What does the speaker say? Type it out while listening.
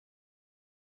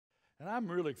And I'm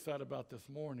really excited about this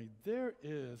morning. There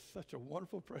is such a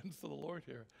wonderful presence of the Lord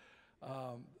here.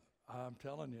 I'm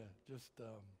telling you, just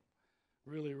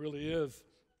really, really is.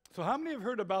 So how many have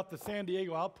heard about the San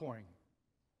Diego outpouring?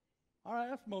 All right,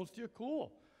 that's most of you.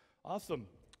 Cool. Awesome.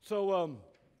 So a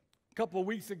couple of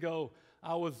weeks ago,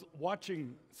 I was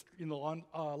watching, on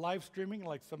live streaming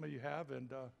like some of you have,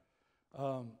 and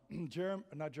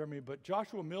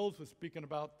Joshua Mills was speaking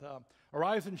about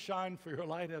arise and shine, for your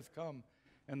light has come,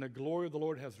 and the glory of the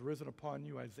Lord has risen upon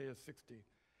you, Isaiah 60.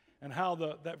 And how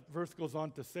that verse goes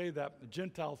on to say that the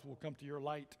Gentiles will come to your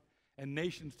light and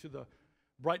nations to the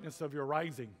brightness of your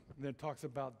rising. And then it talks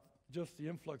about just the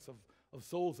influx of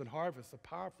souls and harvest, a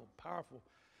powerful, powerful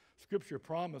scripture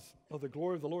promise of the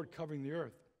glory of the Lord covering the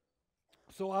earth.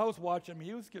 So I was watching him.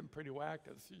 He was getting pretty whacked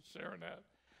as he's sharing that.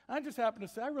 And I just happened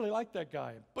to say, I really like that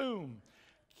guy. Boom.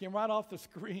 Came right off the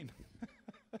screen.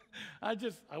 I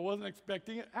wasn't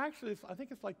expecting it. Actually, I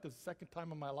think it's like the second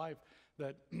time in my life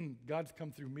that God's come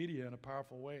through media in a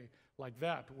powerful way like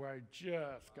that, where I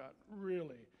just got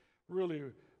really, really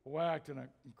whacked in an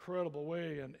incredible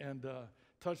way and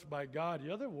touched by God.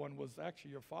 The other one was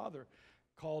actually your father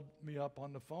called me up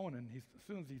on the phone, and as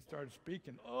soon as he started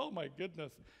speaking, oh my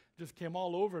goodness, just came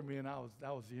all over me, and that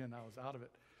was the end. I was out of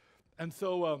it. And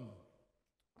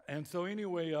so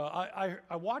anyway,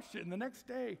 I watched it, and the next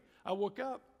day I woke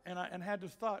up and had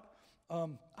this thought,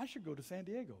 I should go to San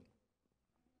Diego.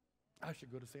 I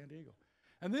should go to San Diego.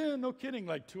 And then, no kidding,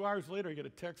 like 2 hours later, I get a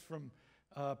text from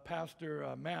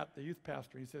Pastor Matt, the youth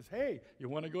pastor. He says, hey, you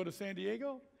want to go to San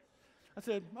Diego? I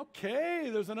said,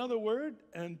 okay, there's another word,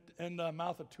 and the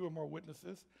mouth of two or more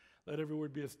witnesses, let every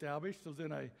word be established. So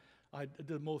then I did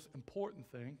the most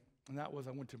important thing, and that was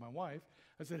I went to my wife.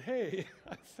 I said, hey,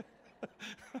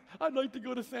 I'd like to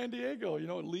go to San Diego,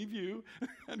 leave you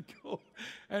and go.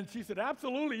 And she said,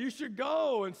 absolutely, you should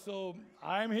go. And so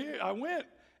I'm here. I went.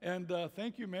 And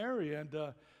thank you, Mary. And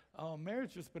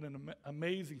Mary's just been an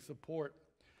amazing support.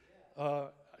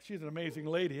 She's an amazing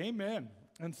lady. Amen.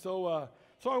 And so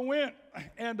I went.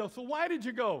 And so why did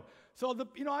you go? So,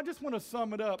 I just want to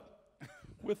sum it up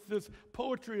with this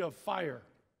poetry of fire.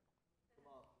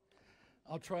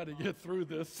 I'll try to get through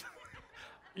this.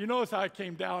 You notice how I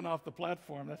came down off the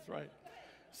platform. That's right.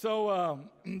 So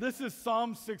this is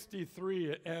Psalm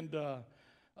 63. And,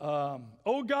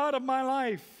 oh God of my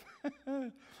life,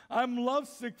 I'm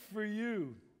lovesick for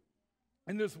you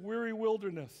in this weary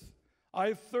wilderness.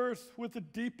 I thirst with the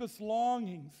deepest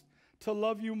longings to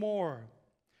love you more.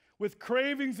 With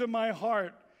cravings in my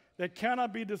heart that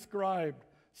cannot be described,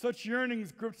 such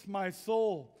yearnings grips my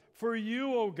soul. For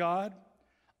you, O God,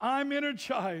 I'm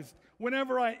energized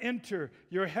whenever I enter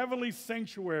your heavenly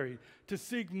sanctuary to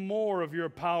seek more of your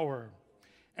power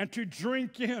and to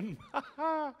drink in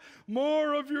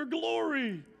more of your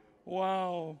glory.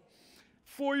 Wow.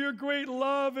 For your great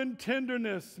love and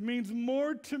tenderness means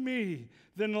more to me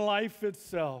than life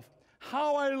itself.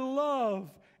 How I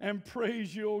love and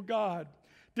praise you, O God.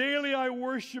 Daily I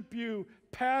worship you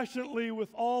passionately with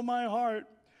all my heart.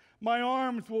 My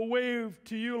arms will wave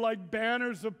to you like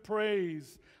banners of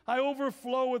praise. I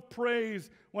overflow with praise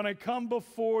when I come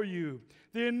before you.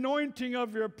 The anointing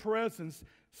of your presence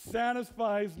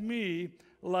satisfies me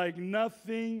like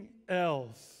nothing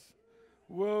else.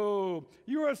 Whoa,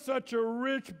 you are such a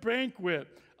rich banquet,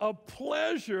 a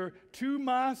pleasure to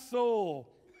my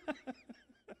soul.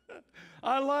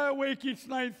 I lie awake each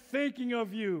night thinking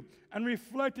of you and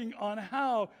reflecting on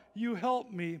how you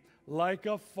help me like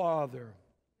a father.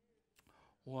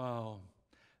 Wow.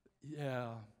 Yeah,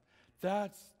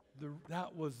 that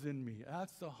was in me.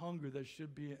 That's the hunger that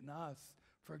should be in us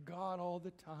for God all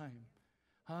the time.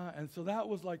 And so that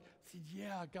was like,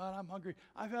 yeah, God, I'm hungry.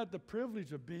 I've had the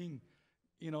privilege of being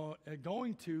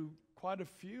going to quite a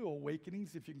few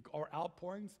awakenings, or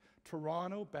outpourings.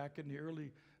 Toronto back in the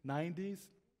early 90s.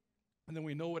 And then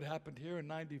we know what happened here in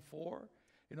 94.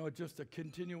 Just a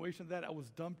continuation of that. I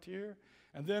was dumped here.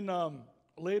 And then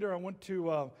later I went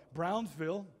to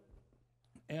Brownsville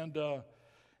and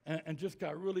just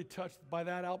got really touched by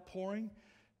that outpouring.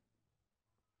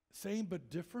 Same but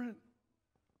different.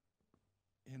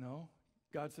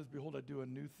 God says, behold, I do a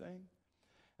new thing.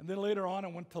 And then later on, I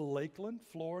went to Lakeland,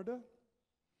 Florida.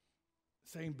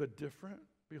 Same but different.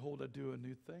 Behold, I do a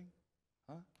new thing.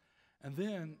 And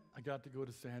then I got to go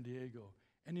to San Diego.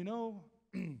 And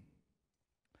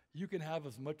you can have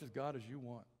as much as God as you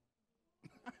want.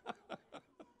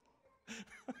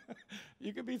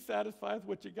 You can be satisfied with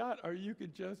what you got, or you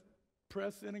could just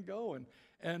press in and go.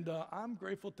 And I'm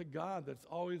grateful to God that's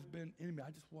always been in me.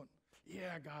 I just want,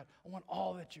 yeah, God, I want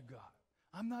all that you got.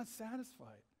 I'm not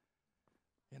satisfied.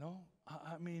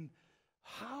 I mean,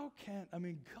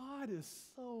 God is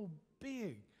so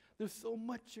big. There's so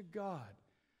much of God.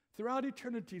 Throughout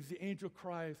eternity, the angel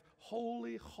cries,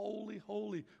 holy, holy,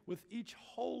 holy. With each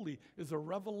holy is a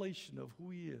revelation of who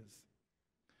he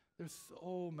is.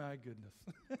 Oh my goodness.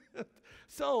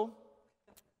 So,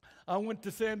 I went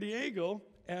to San Diego,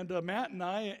 and Matt and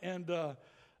I, and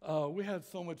we had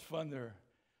so much fun there.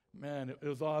 Man, it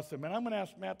was awesome. And I'm going to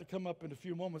ask Matt to come up in a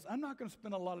few moments. I'm not going to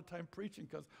spend a lot of time preaching,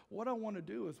 because what I want to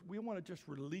do is we want to just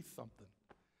release something.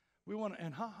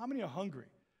 And how many are hungry?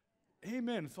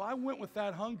 Amen. So I went with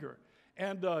that hunger.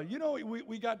 And,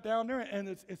 we got down there, and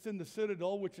it's in the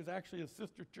Citadel, which is actually a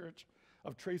sister church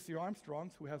of Tracy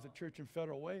Armstrong's, who has a church in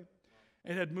Federal Way.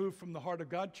 And had moved from the Heart of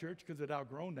God church, because it had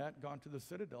outgrown that, gone to the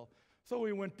Citadel. So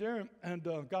we went there and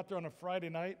got there on a Friday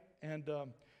night, and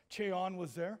Cheon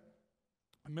was there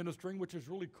ministering, which is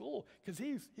really cool, because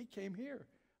he came here.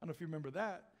 I don't know if you remember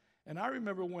that. And I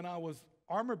remember when I was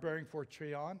armor bearing for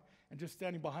Cheon and just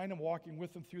standing behind him, walking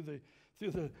with him through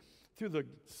the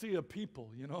sea of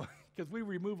people, because we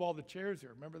remove all the chairs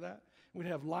here. Remember that? We'd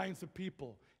have lines of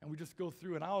people, and we just go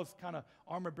through. And I was kind of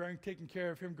armor bearing, taking care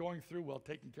of him, going through,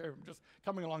 taking care of him, just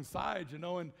coming alongside,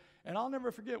 And I'll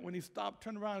never forget when he stopped,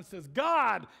 turned around, and says,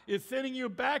 "God is sending you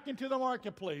back into the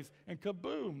marketplace." And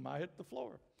kaboom, I hit the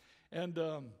floor. And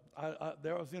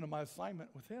there I was in my assignment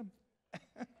with him.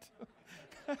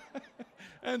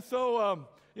 And so,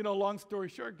 long story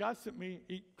short, God sent me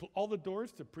all the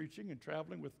doors to preaching and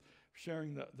traveling with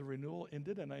sharing the renewal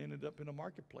ended, and I ended up in a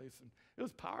marketplace. And it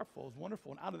was powerful. It was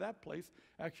wonderful. And out of that place,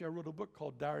 actually, I wrote a book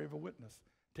called Diary of a Witness,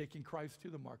 Taking Christ to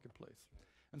the Marketplace.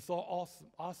 And saw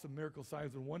awesome miracle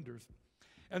signs and wonders.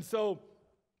 And so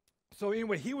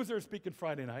anyway, he was there speaking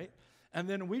Friday night. And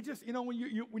then we just,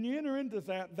 when you enter into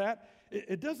that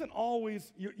it doesn't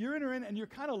always, you're entering and you're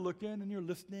kind of looking and you're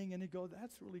listening and you go,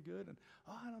 that's really good. And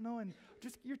I don't know. And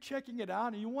just you're checking it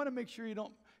out, and you want to make sure you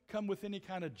don't come with any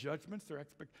kind of judgments or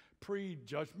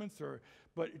prejudgments,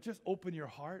 but just open your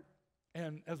heart.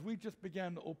 And as we just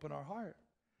began to open our heart,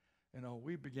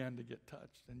 we began to get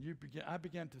touched. And I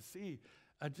began to see,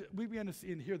 we began to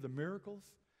see and hear the miracles,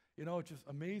 just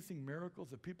amazing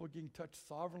miracles of people getting touched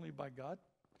sovereignly by God.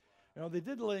 They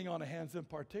did laying on of hands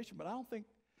impartation, but I don't think,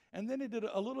 and then they did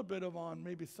a little bit of on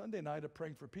maybe Sunday night of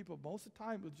praying for people. Most of the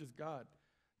time it was just God,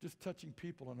 just touching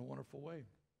people in a wonderful way.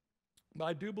 But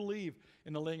I do believe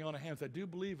in the laying on of hands. I do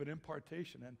believe in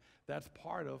impartation, and that's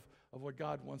part of what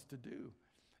God wants to do.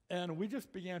 And we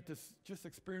just began to just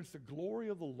experience the glory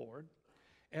of the Lord.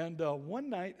 And one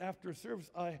night after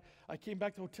service, I came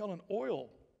back to the hotel, and oil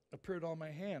appeared on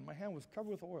my hand. My hand was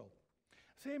covered with oil.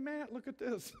 I said, "Hey, Matt, look at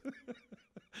this."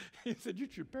 He said, "You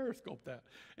should periscope that."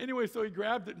 Anyway, so he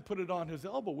grabbed it and put it on his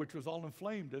elbow, which was all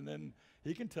inflamed. And then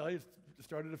he can tell you it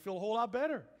started to feel a whole lot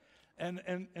better.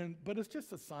 But it's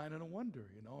just a sign and a wonder,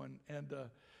 and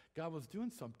God was doing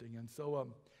something. And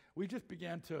so we just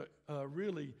began to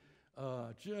really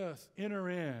just enter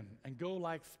in and go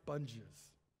like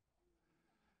sponges.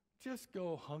 Just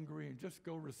go hungry and just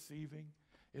go receiving,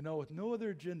 with no other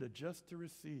agenda, just to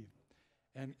receive.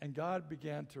 And God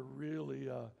began to really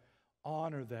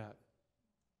honor that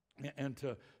and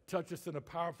to touch us in a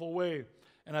powerful way.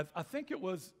 And I think it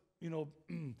was,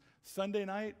 Sunday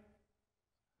night.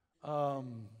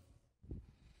 Sunday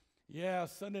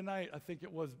night, I think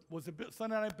it was a bit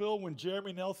Sunday night, Bill, when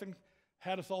Jeremy Nelson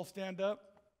had us all stand up?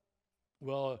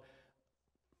 Well,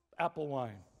 apple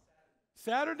wine.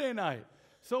 Saturday night.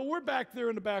 So we're back there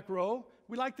in the back row.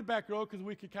 We like the back row because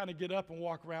we could kind of get up and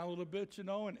walk around a little bit,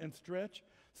 and stretch.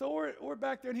 So we're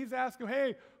back there, and he's asking,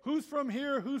 "Hey, who's from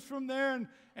here? Who's from there?"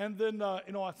 And then,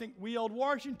 I think we yelled,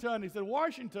 "Washington." He said,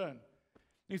 "Washington."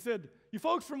 He said, "You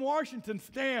folks from Washington,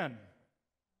 stand."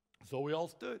 So we all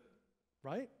stood,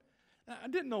 right? I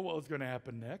didn't know what was going to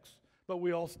happen next, but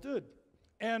we all stood.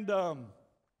 And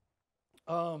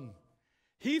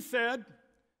he said,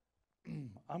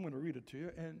 I'm going to read it to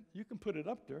you, and you can put it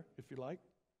up there if you like.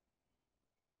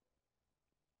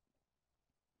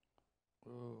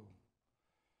 Oh.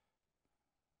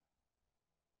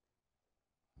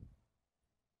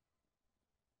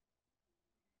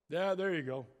 Yeah, there you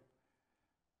go.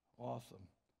 Awesome.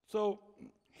 So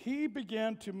he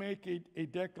began to make a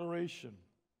declaration.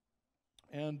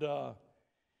 And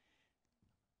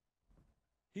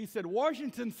he said,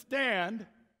 "Washington, stand,"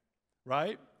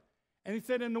 right? And he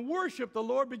said, in the worship, the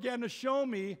Lord began to show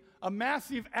me a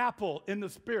massive apple in the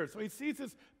Spirit. So he sees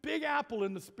this big apple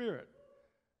in the Spirit.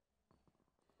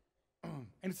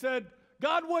 And he said,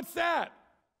 "God, what's that?"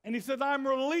 And he said, I'm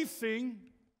releasing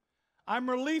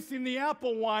the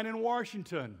apple wine in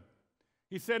Washington.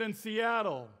 He said, in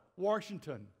Seattle,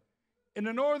 Washington, in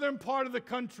the northern part of the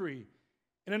country,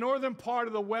 in the northern part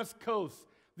of the West Coast,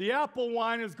 the apple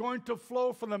wine is going to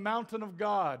flow from the mountain of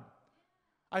God.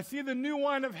 I see the new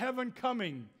wine of heaven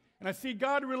coming, and I see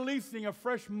God releasing a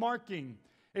fresh marking,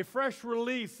 a fresh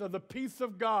release of the peace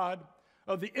of God,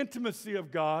 of the intimacy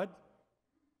of God,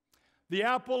 the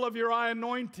apple of your eye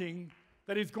anointing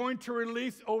that he's going to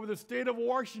release over the state of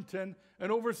Washington and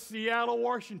over Seattle,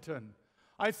 Washington.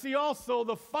 I see also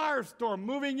the firestorm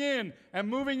moving in and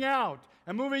moving out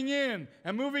and moving in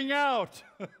and moving out.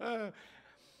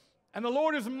 And the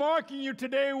Lord is marking you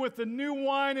today with the new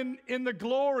wine in the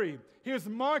glory. He is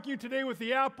marking you today with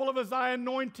the apple of his eye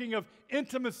anointing of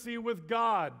intimacy with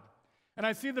God. And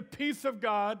I see the peace of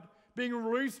God being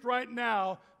released right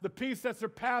now, the peace that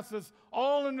surpasses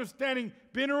all understanding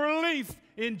being released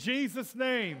in Jesus'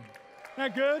 name.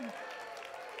 Isn't that good?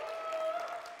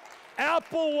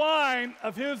 Apple wine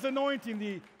of his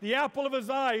anointing, the apple of his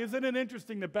eye. Isn't it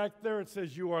interesting that back there it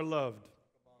says you are loved?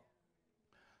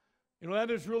 You know,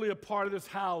 that is really a part of this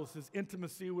house, is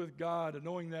intimacy with God and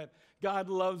knowing that God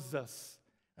loves us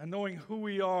and knowing who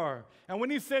we are. And when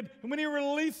he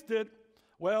released it,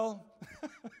 well,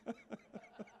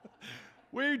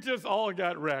 we just all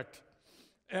got wrecked.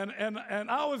 And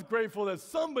I was grateful that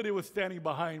somebody was standing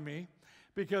behind me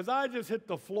because I just hit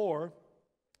the floor.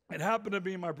 It happened to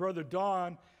be my brother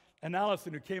Don and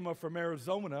Allison who came up from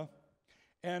Arizona.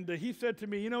 And he said to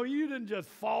me, you know, you didn't just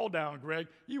fall down, Greg.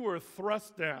 You were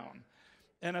thrust down.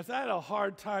 And I had a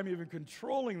hard time even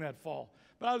controlling that fall.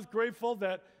 But I was grateful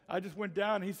that I just went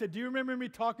down. And he said, do you remember me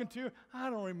talking to you? I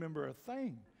don't remember a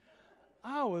thing.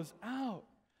 I was out.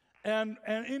 And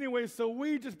anyway, so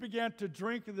we just began to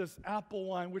drink this apple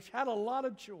wine, which had a lot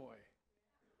of joy.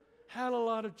 Had a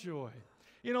lot of joy.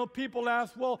 You know, people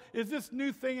ask, well, is this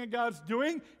new thing that God's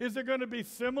doing, is it going to be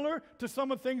similar to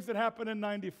some of the things that happened in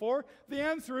 94? The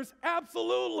answer is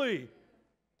absolutely.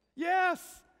 Yes.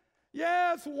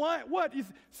 Yes. Why? What?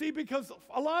 See, because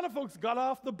a lot of folks got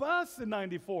off the bus in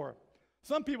 94.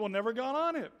 Some people never got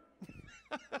on it.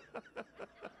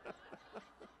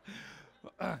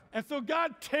 And so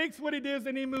God takes what he does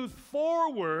and he moves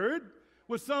forward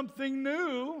with something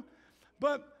new.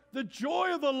 But the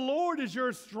joy of the Lord is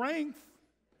your strength.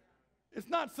 It's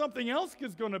not something else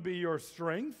that's going to be your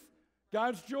strength.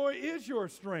 God's joy is your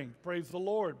strength. Praise the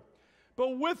Lord.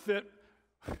 But with it,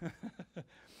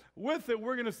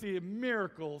 we're going to see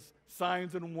miracles,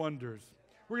 signs, and wonders.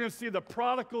 We're going to see the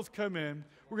prodigals come in.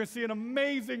 We're going to see an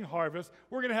amazing harvest.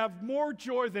 We're going to have more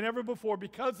joy than ever before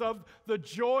because of the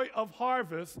joy of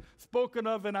harvest spoken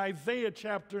of in Isaiah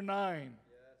chapter 9. Yes.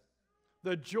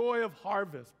 The joy of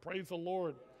harvest. Praise the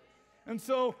Lord. And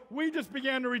so we just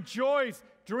began to rejoice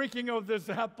drinking of this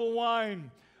apple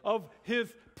wine, of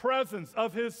his presence,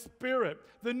 of his spirit,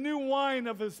 the new wine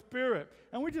of his spirit.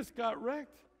 And we just got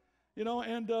wrecked, you know,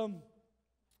 and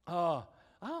I've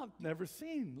never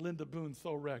seen Linda Boone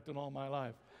so wrecked in all my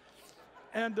life.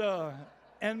 And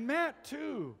Matt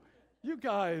too. You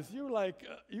guys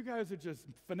are just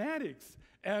fanatics.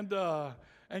 And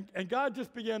God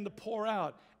just began to pour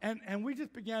out. And we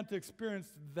just began to experience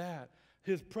that.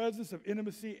 His presence of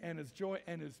intimacy and his joy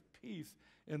and his peace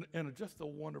in just a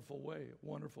wonderful way,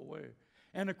 wonderful way.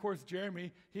 And of course,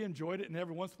 Jeremy, he enjoyed it, and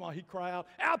every once in a while he'd cry out,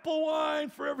 apple wine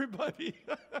for everybody.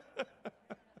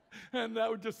 And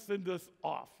that would just send us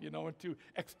off, you know, into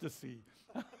ecstasy.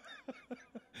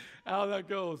 How that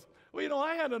goes. Well, you know,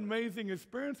 I had an amazing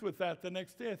experience with that the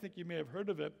next day. I think you may have heard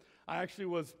of it. I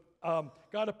actually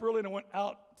got up early and I went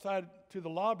outside to the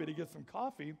lobby to get some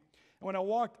coffee. And when I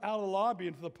walked out of the lobby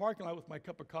into the parking lot with my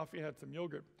cup of coffee, I had some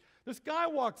yogurt. This guy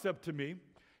walks up to me.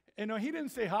 And he didn't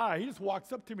say hi. He just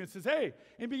walks up to me and says, hey,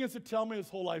 and begins to tell me his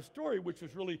whole life story, which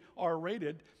was really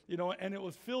R-rated, you know, and it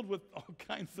was filled with all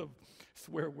kinds of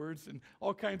swear words and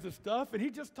all kinds of stuff. And he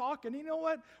just talked, and you know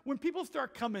what? When people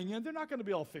start coming in, they're not going to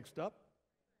be all fixed up.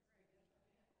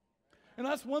 And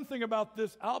that's one thing about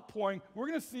this outpouring. We're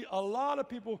going to see a lot of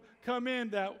people come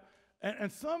in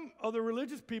and some of the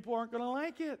religious people aren't going to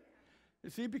like it. You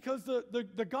see, because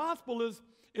the gospel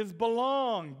is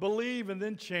belong, believe, and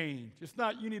then change. It's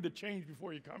not you need to change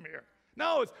before you come here.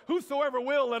 No, it's whosoever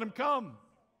will, let him come.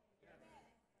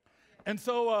 And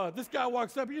so this guy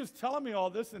walks up. He's just telling me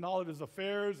all this and all of his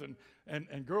affairs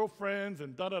and girlfriends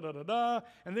and da-da-da-da-da.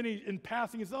 And then in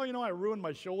passing, he says, oh, you know, I ruined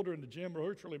my shoulder in the gym. It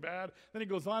hurts really bad. Then he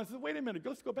goes on and says, wait a minute,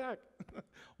 let's go back.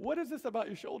 What is this about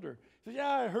your shoulder? He says,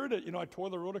 yeah, I heard it. You know, I tore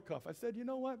the rotacuff. I said, you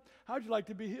know what? How'd you like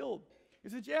to be healed? He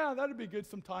said, yeah, that'd be good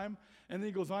sometime. And then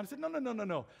he goes on. I said,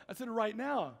 no. I said, right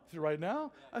now. He said, right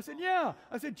now? I said, yeah.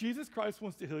 I said, Jesus Christ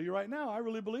wants to heal you right now. I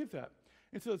really believe that.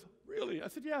 He says, really? I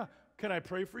said, yeah. Can I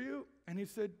pray for you? And he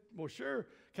said, well, sure.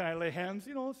 Can I lay hands?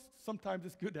 You know, sometimes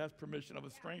it's good to ask permission of a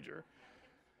stranger.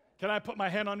 can I put my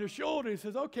hand on your shoulder? He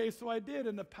says, okay, so I did,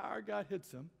 and the power of God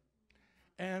hits him,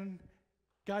 and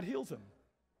God heals him.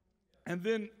 And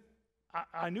then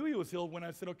I knew he was healed when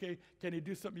I said, okay, can he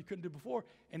do something you couldn't do before?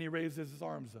 And he raises his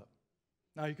arms up.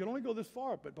 Now, he could only go this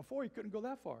far, but before he couldn't go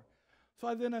that far. So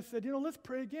I said, let's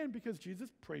pray again, because Jesus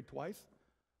prayed twice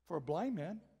for a blind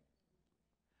man.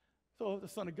 So the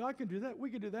Son of God can do that.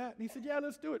 We can do that. And he said, yeah,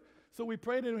 let's do it. So we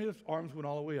prayed, and his arms went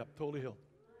all the way up, totally healed.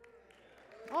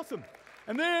 Awesome.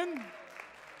 And then,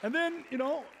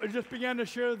 I just began to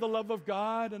share the love of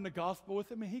God and the gospel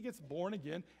with him, and he gets born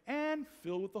again and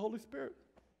filled with the Holy Spirit.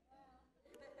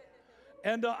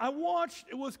 And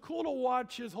it was cool to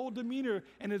watch his whole demeanor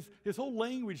and his whole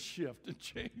language shift and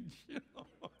change,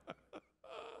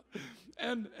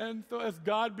 And so as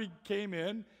God came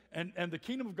in, and the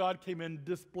kingdom of God came in,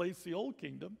 displaced the old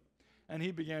kingdom, and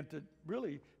he began to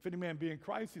really, if any man be in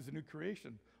Christ, he's a new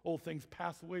creation. Old things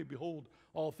pass away. Behold,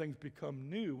 all things become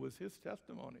new, was his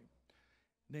testimony.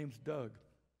 Name's Doug.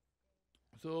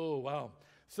 So, wow.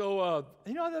 So,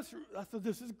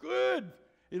 this is good.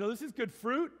 This is good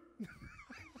fruit.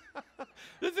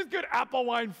 This is good apple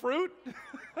wine fruit.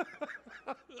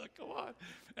 Come on.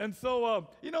 And so,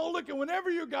 look, whenever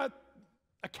you got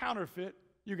a counterfeit,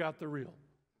 you got the real.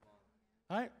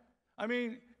 Right? I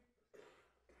mean,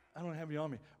 I don't have you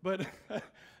on me, but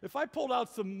if I pulled out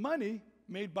some money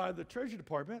made by the Treasury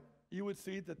Department, you would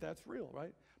see that that's real,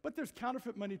 right? But there's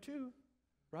counterfeit money too,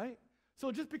 right?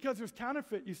 So just because there's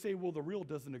counterfeit, you say, well, the real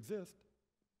doesn't exist.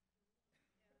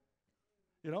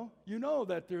 You know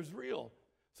that there's real.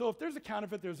 So if there's a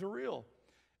counterfeit, there's a real.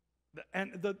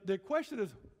 And the question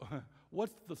is,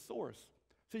 what's the source?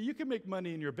 So you can make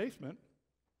money in your basement.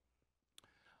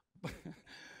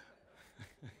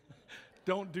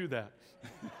 Don't do that.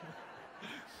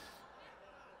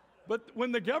 But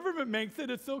when the government makes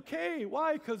it, it's okay.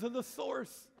 Why? Because of the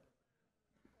source.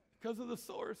 Because of the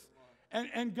source.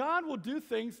 And God will do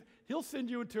things. He'll send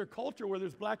you into a culture where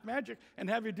there's black magic and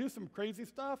have you do some crazy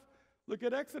stuff. Look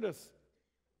at Exodus,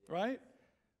 right?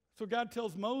 So God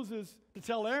tells Moses to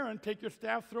tell Aaron, take your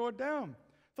staff, throw it down.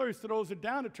 So he throws it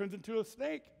down, it turns into a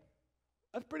snake.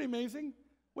 That's pretty amazing.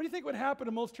 What do you think would happen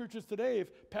in most churches today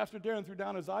if Pastor Darren threw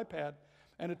down his iPad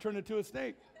and it turned into a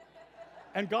snake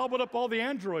and gobbled up all the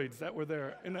androids that were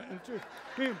there in the church?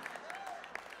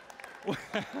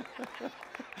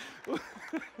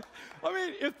 I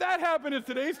mean, if that happened in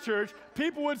today's church,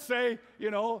 people would say,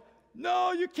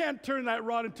 no, you can't turn that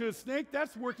rod into a snake.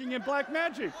 That's working in black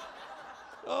magic.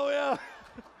 Oh,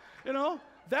 yeah.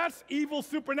 That's evil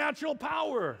supernatural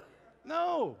power.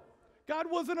 No. God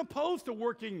wasn't opposed to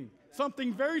working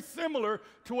something very similar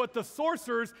to what the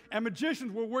sorcerers and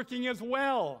magicians were working as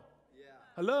well. Yeah.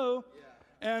 Hello?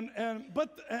 Yeah.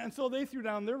 And so they threw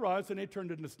down their rods and they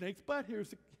turned into snakes. But here's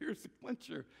the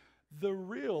clincher. The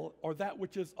real, or that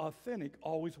which is authentic,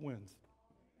 always wins.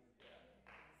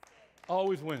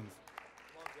 Always wins.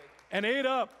 And ate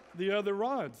up the other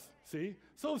rods. See?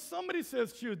 So if somebody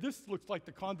says to you, this looks like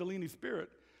the Kundalini spirit,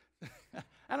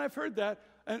 and I've heard that,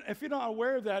 and if you're not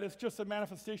aware of that, it's just a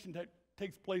manifestation that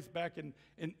takes place back in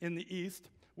the East,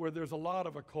 where there's a lot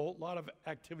of occult, a lot of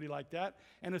activity like that,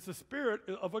 and it's the spirit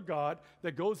of a god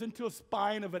that goes into a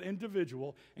spine of an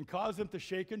individual and causes them to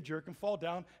shake and jerk and fall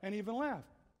down and even laugh.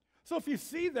 So if you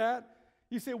see that,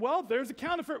 you say, well, there's a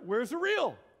counterfeit. Where's the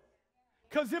real?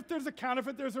 Because if there's a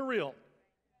counterfeit, there's a real.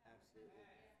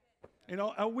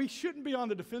 We shouldn't be on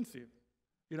the defensive,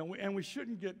 and we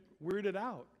shouldn't get weirded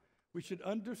out. We should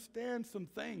understand some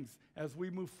things as we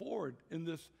move forward in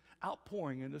this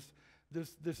outpouring and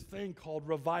this thing called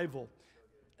revival.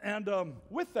 And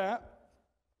with that,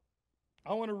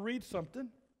 I want to read something.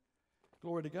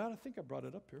 Glory to God. I think I brought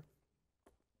it up here.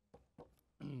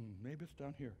 Maybe it's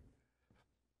down here.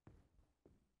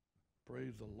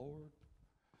 Praise the Lord.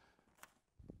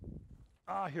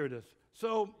 Here it is.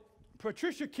 So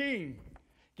Patricia King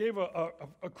gave a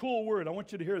cool word. I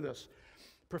want you to hear this.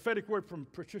 Prophetic word from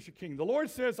Patricia King. The Lord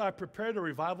says, I prepared a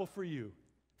revival for you.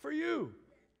 For you.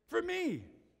 For me.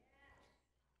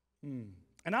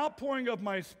 An outpouring of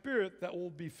my spirit that will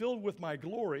be filled with my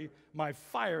glory, my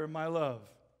fire, my love.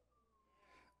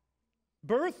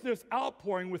 Birth this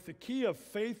outpouring with the key of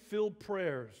faith-filled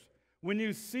prayers. When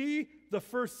you see the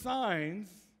first signs,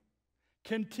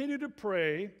 continue to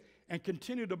pray and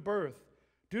continue to birth.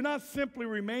 Do not simply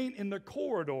remain in the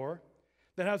corridor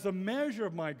that has a measure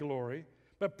of my glory,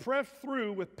 but press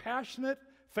through with passionate,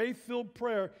 faith-filled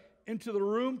prayer into the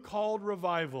room called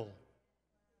revival.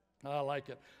 I like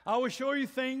it. I will show you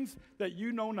things that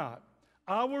you know not.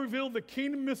 I will reveal the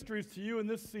kingdom mysteries to you in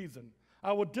this season.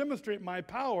 I will demonstrate my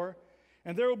power,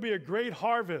 and there will be a great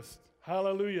harvest.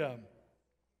 Hallelujah.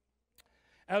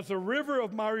 As the river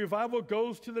of my revival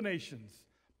goes to the nations,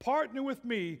 partner with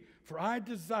me, for I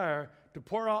desire to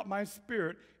pour out my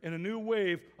Spirit in a new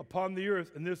wave upon the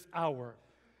earth in this hour.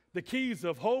 The keys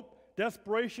of hope,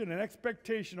 desperation, and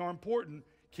expectation are important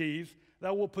keys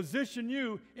that will position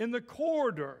you in the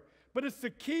corridor. But it's the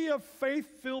key of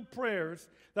faith-filled prayers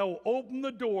that will open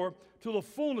the door to the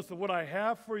fullness of what I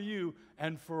have for you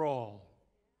and for all.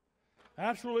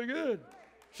 That's really good.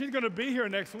 She's going to be here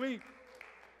next week.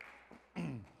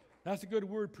 That's a good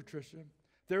word, Patricia.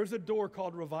 There's a door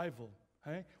called revival.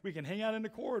 Hey? We can hang out in the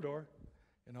corridor,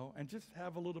 and just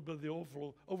have a little bit of the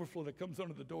overflow that comes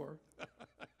under the door.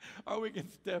 Or we can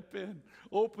step in,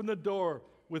 open the door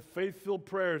with faith-filled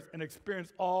prayers, and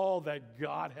experience all that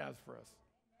God has for us.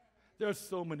 There's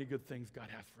so many good things God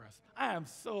has for us. I am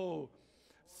so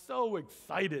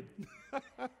excited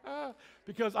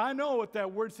because I know what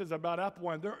that word says about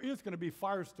Applewood. There is going to be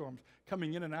firestorms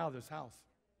coming in and out of this house.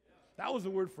 That was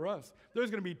the word for us. There's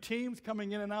going to be teams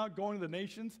coming in and out, going to the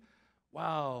nations.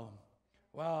 Wow.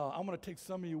 I'm going to take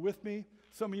some of you with me.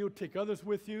 Some of you will take others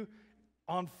with you,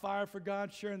 on fire for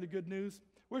God, sharing the good news.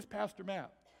 Where's Pastor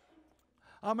Matt?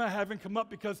 I'm going to have him come up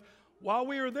because while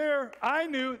we were there, I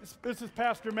knew, this is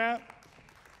Pastor Matt.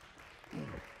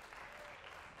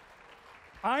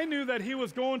 I knew that he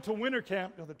was going to winter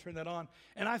camp. You'll have to turn that on.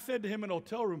 And I said to him in the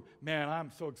hotel room, man,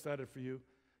 I'm so excited for you.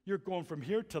 You're going from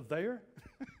here to there?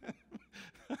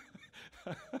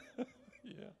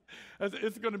 Yeah.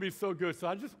 It's going to be so good. So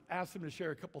I just asked him to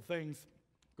share a couple things.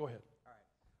 Go ahead. All right.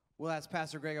 Well, as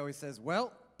Pastor Greg always says,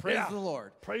 praise the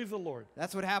Lord. Praise the Lord.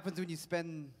 That's what happens when you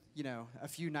spend, a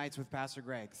few nights with Pastor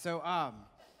Greg. So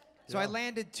I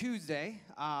landed Tuesday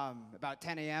about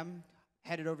 10 a.m.,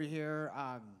 headed over here,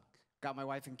 got my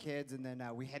wife and kids, and then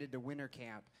we headed to winter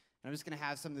camp. And I'm just going to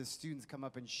have some of the students come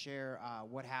up and share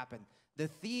what happened. The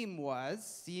theme was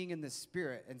seeing in the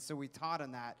Spirit, and so we taught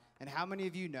on that. And how many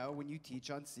of you know when you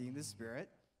teach on seeing the Spirit,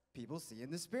 people see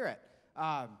in the Spirit?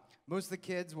 Most of the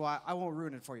kids, well, I won't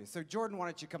ruin it for you. So Jordan, why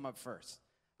don't you come up first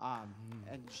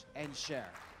and share?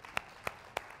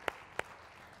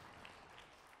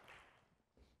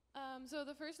 So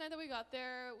the first night that we got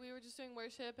there, we were just doing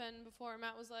worship, and before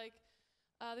Matt was like,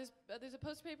 there's a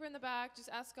post paper in the back, just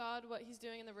ask God what he's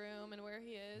doing in the room and where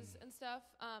he is and stuff,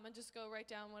 and just go write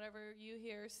down whatever you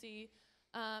hear or see.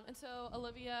 And so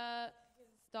Olivia,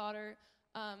 his daughter,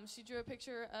 she drew a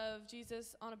picture of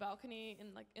Jesus on a balcony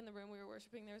in the room we were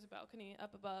worshiping. There was a balcony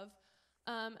up above.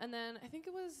 And then I think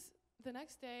it was the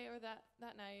next day or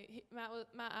that night,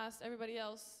 Matt asked everybody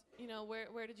else,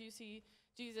 where did you see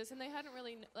Jesus? And they hadn't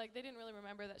really, they didn't really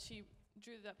remember that she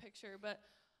drew that picture, but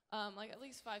at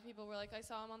least 5 people were like, I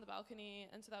saw him on the balcony,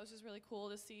 and so that was just really cool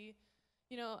to see,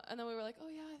 and then we were like, oh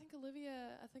yeah, I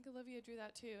think Olivia drew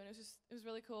that too, and it was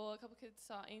really cool. A couple kids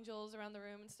saw angels around the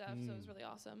room and stuff, so it was really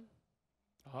awesome.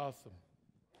 Awesome.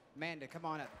 Amanda, come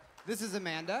on up. This is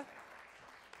Amanda.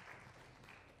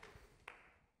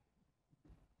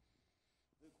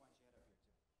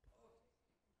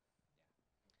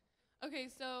 Okay,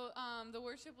 so the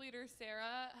worship leader,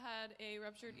 Sarah, had a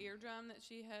ruptured eardrum that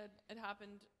it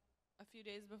happened a few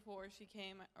days before she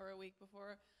came, or a week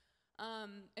before.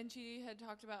 And she had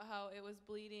talked about how it was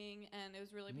bleeding and it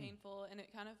was really painful, and it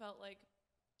kind of felt like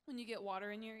when you get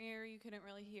water in your ear, you couldn't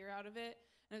really hear out of it,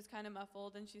 and it was kind of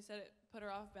muffled, and she said it put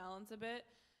her off balance a bit.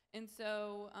 And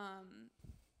so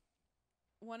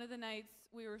one of the nights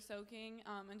we were soaking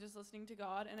and just listening to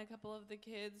God, and a couple of the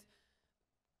kids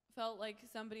felt like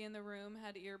somebody in the room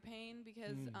had ear pain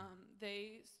because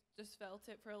they just felt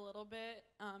it for a little bit,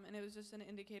 and it was just an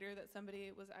indicator that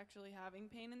somebody was actually having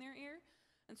pain in their ear.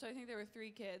 And so I think there were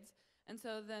 3 kids. And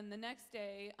so then the next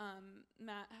day,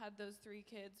 Matt had those 3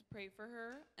 kids pray for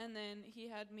her, and then he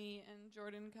had me and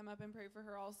Jordan come up and pray for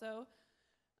her also.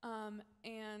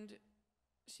 And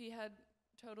she had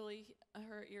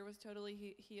her ear was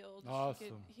totally healed. Awesome. She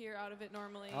could hear out of it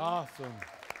normally. Awesome.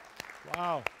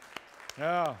 Wow.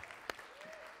 Yeah.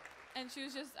 And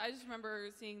I just remember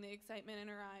seeing the excitement in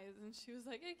her eyes, and she was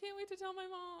like, I can't wait to tell my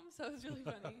mom. So it was really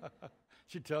funny.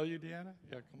 She tell you, Deanna?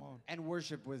 Yeah, come on. And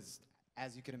worship was,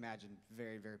 as you can imagine,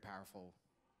 very, very powerful.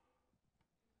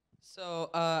 So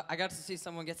I got to see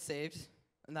someone get saved,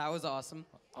 and that was awesome.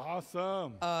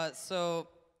 Awesome. So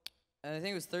I think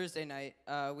it was Thursday night.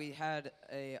 We had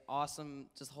a awesome,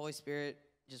 just Holy Spirit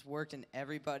just worked in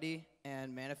everybody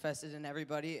and manifested in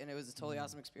everybody, and it was a totally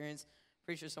awesome experience.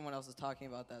 Pretty sure someone else is talking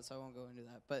about that, so I won't go into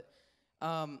that. But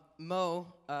Mo,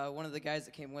 one of the guys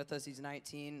that came with us, he's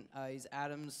 19. He's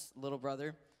Adam's little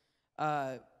brother.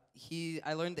 I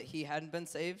learned that he hadn't been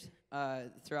saved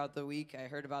throughout the week. I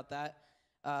heard about that.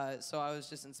 So I was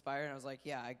just inspired, and I was like,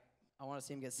 yeah, I want to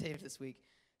see him get saved this week.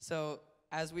 So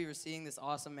as we were seeing this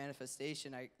awesome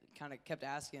manifestation, I kind of kept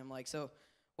asking him, like, so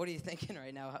what are you thinking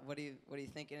right now? What are you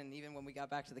thinking? And even when we got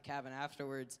back to the cabin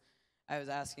afterwards, I was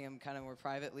asking him kind of more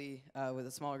privately with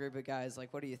a small group of guys,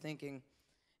 like, what are you thinking?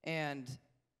 And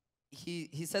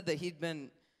he said that he'd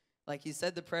been, like, he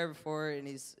said the prayer before and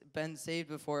he's been saved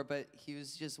before, but he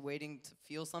was just waiting to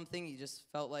feel something. He just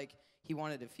felt like he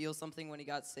wanted to feel something when he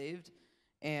got saved.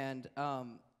 And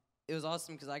it was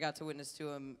awesome because I got to witness to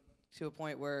him to a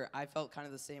point where I felt kind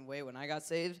of the same way when I got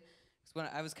saved. 'Cause when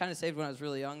I was kind of saved when I was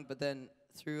really young, but then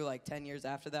through like 10 years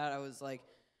after that, I was like,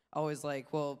 always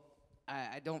like, well,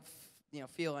 I don't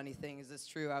feel anything. Is this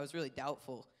true? I was really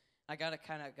doubtful. I got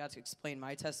to explain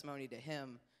my testimony to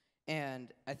him,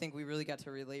 and I think we really got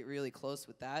to relate really close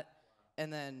with that.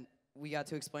 And then we got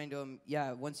to explain to him,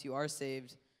 yeah, once you are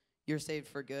saved, you're saved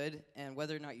for good, and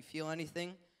whether or not you feel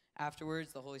anything,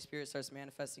 afterwards the Holy Spirit starts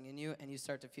manifesting in you, and you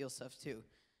start to feel stuff too.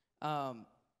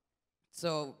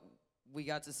 So we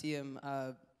got to see him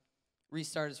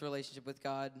restart his relationship with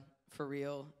God for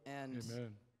real, and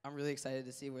Amen. I'm really excited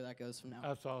to see where that goes from now.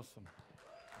 That's awesome.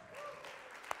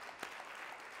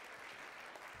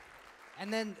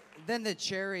 And then the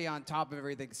cherry on top of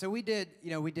everything. So we did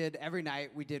every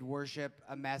night, we did worship,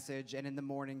 a message, and in the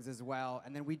mornings as well.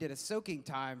 And then we did a soaking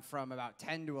time from about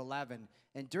 10 to 11.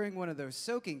 And during one of those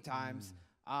soaking times,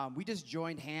 we just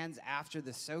joined hands after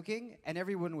the soaking, and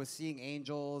everyone was seeing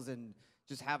angels and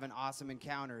just having awesome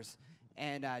encounters.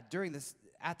 And at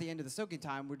the end of the soaking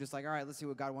time, we're just like, all right, let's see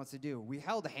what God wants to do. We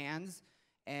held hands,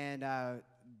 and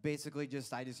basically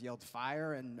I just yelled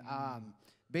fire, and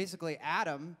basically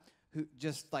Adam, who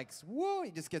just like, whoa,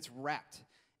 he just gets wrecked.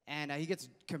 And he gets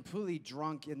completely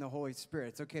drunk in the Holy Spirit.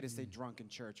 It's okay to say drunk in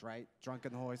church, right? Drunk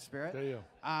in the Holy Spirit. There you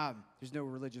go. There's no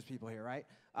religious people here, right?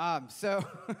 So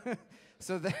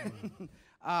then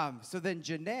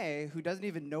Janae, who doesn't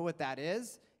even know what that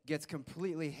is, gets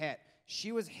completely hit.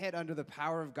 She was hit under the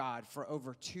power of God for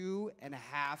over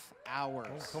 2.5 hours.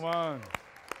 Oh, come on.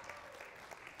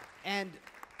 And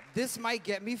this might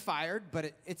get me fired,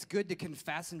 but it's good to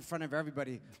confess in front of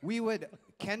everybody.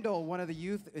 Kendall, one of the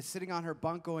youth, is sitting on her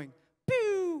bunk going,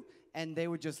 boo, and they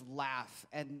would just laugh,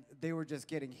 and they were just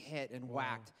getting hit and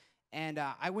whacked. And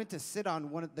I went to sit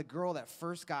on the girl that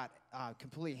first got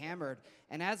completely hammered,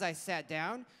 and as I sat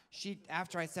down,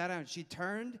 after I sat down, she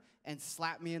turned and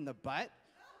slapped me in the butt.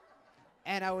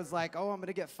 And I was like, oh, I'm going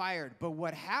to get fired. But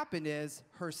what happened is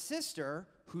her sister,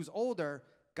 who's older,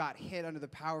 got hit under the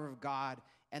power of God,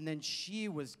 and then she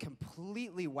was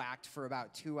completely whacked for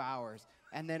about 2 hours.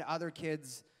 And then other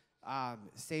kids,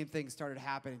 same thing started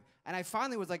happening. And I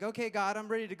finally was like, okay, God, I'm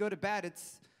ready to go to bed.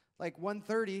 It's like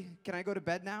 1:30. Can I go to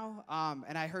bed now?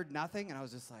 And I heard nothing, and I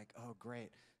was just like, oh, great.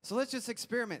 So let's just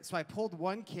experiment. So I pulled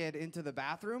one kid into the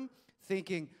bathroom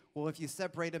thinking, well, if you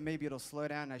separate them, maybe it'll slow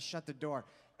down. And I shut the door.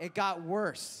 It got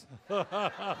worse. And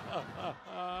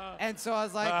so I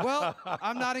was like, well,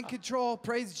 I'm not in control.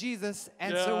 Praise Jesus.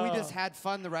 And so we just had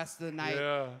fun the rest of the night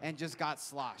and just got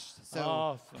sloshed. So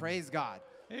Awesome. Praise God.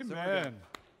 Amen.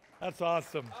 That's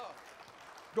awesome.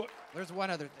 Go. There's one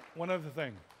other thing. One other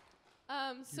thing.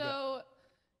 So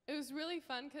it was really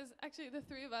fun because actually the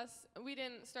three of us, we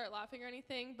didn't start laughing or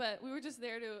anything, but we were just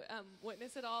there to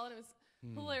witness it all, and it was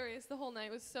hilarious. The whole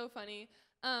night was so funny.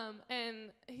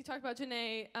 And he talked about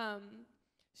Janae.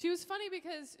 She was funny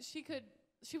because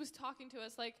she was talking to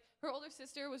us. Like, her older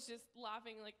sister was just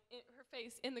laughing, like, her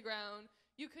face in the ground.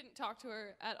 You couldn't talk to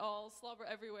her at all, slobber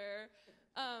everywhere.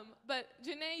 But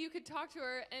Janae, you could talk to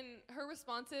her, and her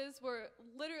responses were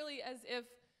literally as if,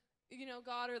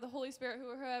 God or the Holy Spirit,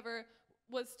 whoever,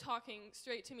 was talking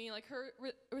straight to me. Like, her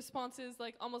responses,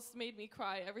 like, almost made me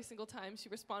cry every single time she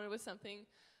responded with something.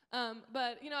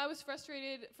 But, I was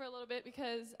frustrated for a little bit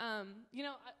because,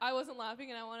 I wasn't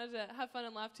laughing, and I wanted to have fun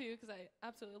and laugh too because I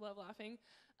absolutely love laughing.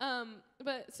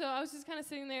 But so I was just kind of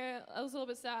sitting there. I was a little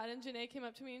bit sad, and Janae came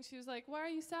up to me, and she was like, why are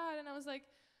you sad? And I was like,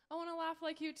 I want to laugh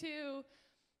like you too.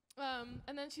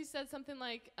 And then she said something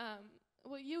like,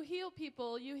 well, you heal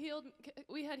people.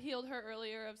 We had healed her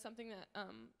earlier of something that,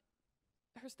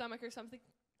 her stomach or something.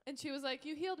 And she was like,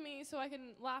 you healed me so I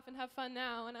can laugh and have fun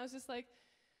now. And I was just like,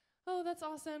 oh, that's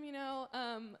awesome,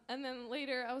 And then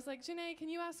later I was like, Janae, can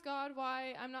you ask God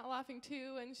why I'm not laughing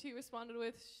too? And she responded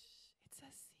with, shh, it's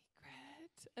a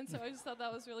secret. And so I just thought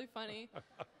that was really funny.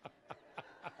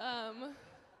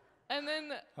 And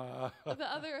then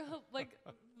the other,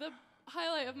 the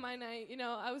highlight of my night,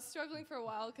 I was struggling for a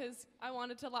while because I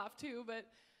wanted to laugh too, but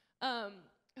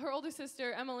her older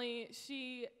sister, Emily,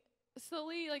 she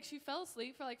slowly, she fell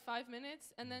asleep for 5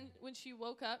 minutes, and then when she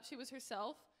woke up, she was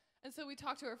herself. And so we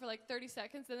talked to her for 30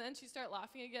 seconds, and then she started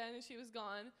laughing again, and she was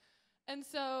gone. And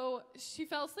so she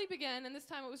fell asleep again, and this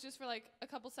time it was just for like a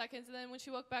couple seconds. And then when she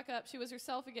woke back up, she was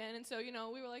herself again. And so, you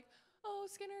know, we were like, oh,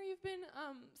 Skinner, you've been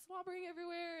slobbering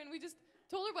everywhere. And we just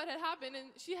told her what had happened, and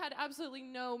she had absolutely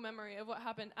no memory of what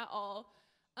happened at all.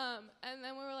 And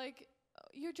then we were like,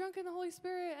 you're drunk in the Holy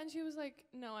Spirit. And she was like,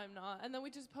 no, I'm not. And then we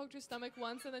just poked her stomach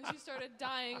once, and then she started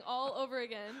dying all over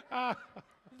again.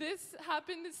 This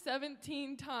happened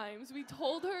 17 times. We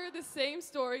told her the same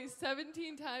story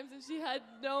 17 times, and she had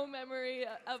no memory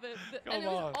of it. And it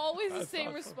was always the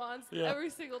same response every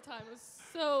single time. It was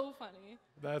so funny.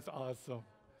 That's awesome.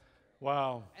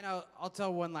 Wow. And I'll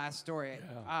tell one last story.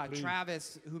 Yeah,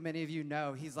 Travis, who many of you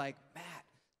know, he's like, Matt,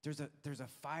 there's a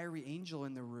fiery angel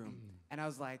in the room. And I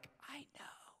was like, I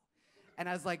know. And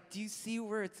I was like, do you see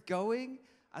where it's going?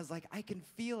 I was like, I can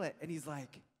feel it. And he's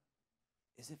like,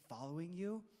 is it following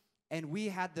you? And we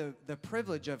had the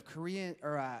privilege of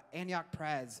Antioch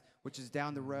Prez, which is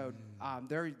down the road.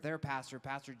 Their pastor,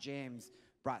 Pastor James,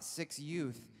 brought 6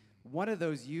 youth. One of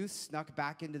those youth snuck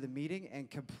back into the meeting and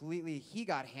he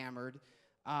got hammered.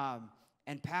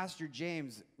 And Pastor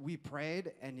James, we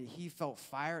prayed, and he felt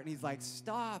fire, and he's like,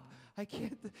 stop,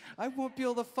 I won't be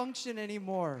able to function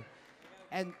anymore.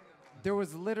 And there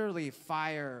was literally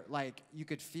fire, like you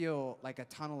could feel like a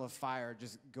tunnel of fire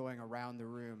just going around the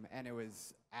room, and it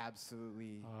was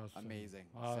absolutely amazing.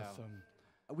 Awesome.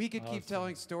 So, we could keep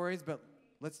telling stories, but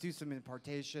let's do some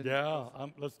impartation. Yeah,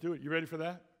 let's do it. You ready for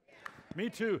that? Me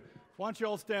too. Why don't you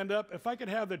all stand up? If I could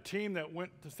have the team that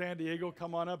went to San Diego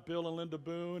come on up, Bill and Linda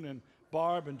Boone and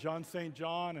Barb and John St.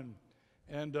 John and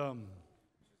I would encourage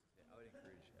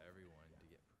everyone to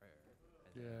get prayer.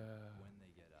 And then when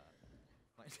they get up,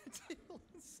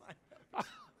 sign up.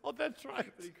 Oh, that's right.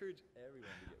 I would encourage everyone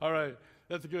to get All right,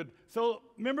 that's good. So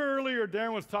remember earlier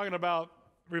Darren was talking about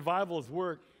revival's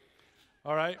work.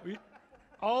 All right,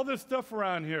 all this stuff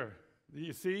around here.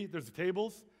 You see, there's the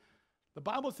tables. The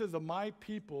Bible says that my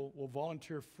people will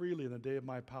volunteer freely in the day of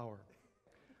my power.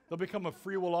 They'll become a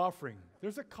free will offering.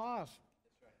 There's a cost.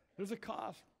 There's a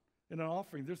cost in an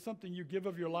offering. There's something you give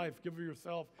of your life, give of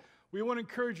yourself. We want to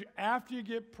encourage you, after you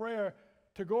get prayer,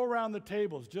 to go around the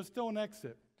tables. Just don't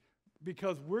exit,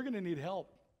 because we're going to need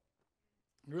help.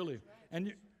 Really. And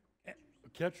you,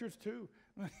 catchers too.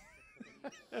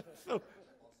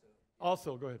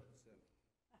 Also, go ahead.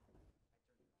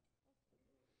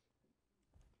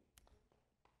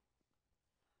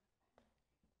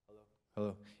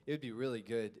 Hello. It would be really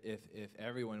good if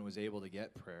everyone was able to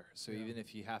get prayer. So even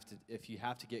if you have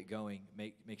to get going,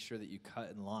 make sure that you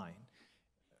cut in line.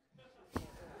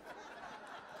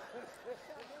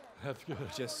 That's good.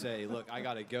 Just say, look, I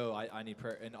gotta go. I need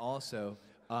prayer. And also,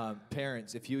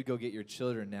 parents, if you would go get your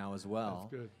children now as well,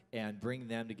 and bring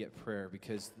them to get prayer,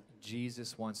 because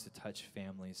Jesus wants to touch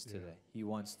families today. He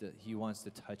wants to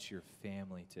touch your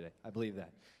family today. I believe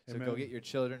that. So go get your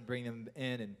children, bring them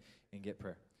in, and get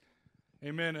prayer.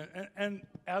 Amen. And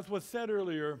as was said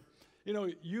earlier, you know,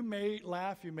 you may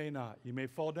laugh, you may not. You may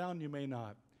fall down, you may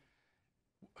not.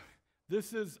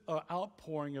 This is an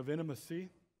outpouring of intimacy.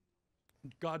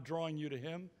 God drawing you to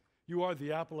him. You are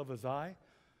the apple of his eye.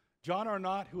 John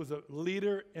Arnott, who was a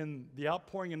leader in the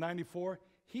outpouring in '94,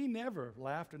 he never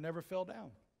laughed and never fell down.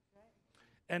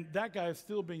 And that guy is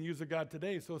still being used of God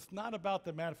today. So it's not about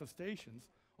the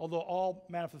manifestations, although all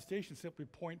manifestations simply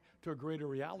point to a greater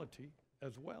reality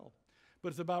as well. But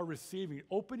it's about receiving.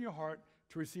 Open your heart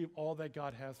to receive all that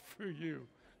God has for you.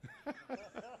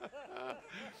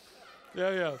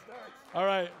 Yeah. All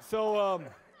right, so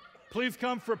please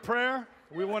come for prayer.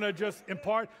 We want to just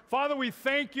impart. Father, we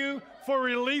thank you for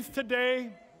release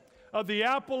today of the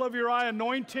apple of your eye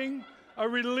anointing, a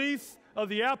release of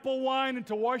the apple wine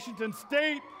into Washington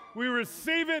State. We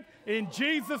receive it in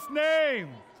Jesus' name.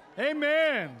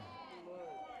 Amen.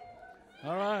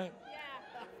 All right.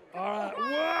 All right.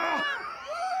 Wow.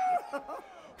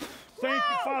 Thank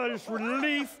you, Father. Just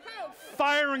release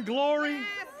fire and glory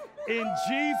in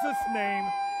Jesus' name.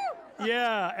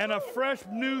 Yeah, and a fresh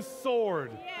new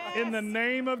sword in the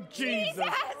name of Jesus.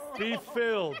 Be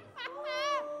filled.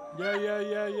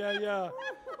 Yeah.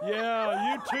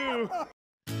 Yeah, you too.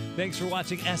 Thanks for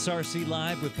watching SRC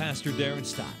Live with Pastor Darren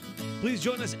Stott. Please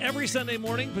join us every Sunday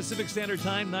morning, Pacific Standard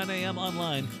Time, 9 a.m.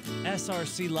 online,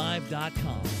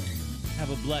 srclive.com.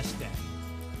 Have a blessed day.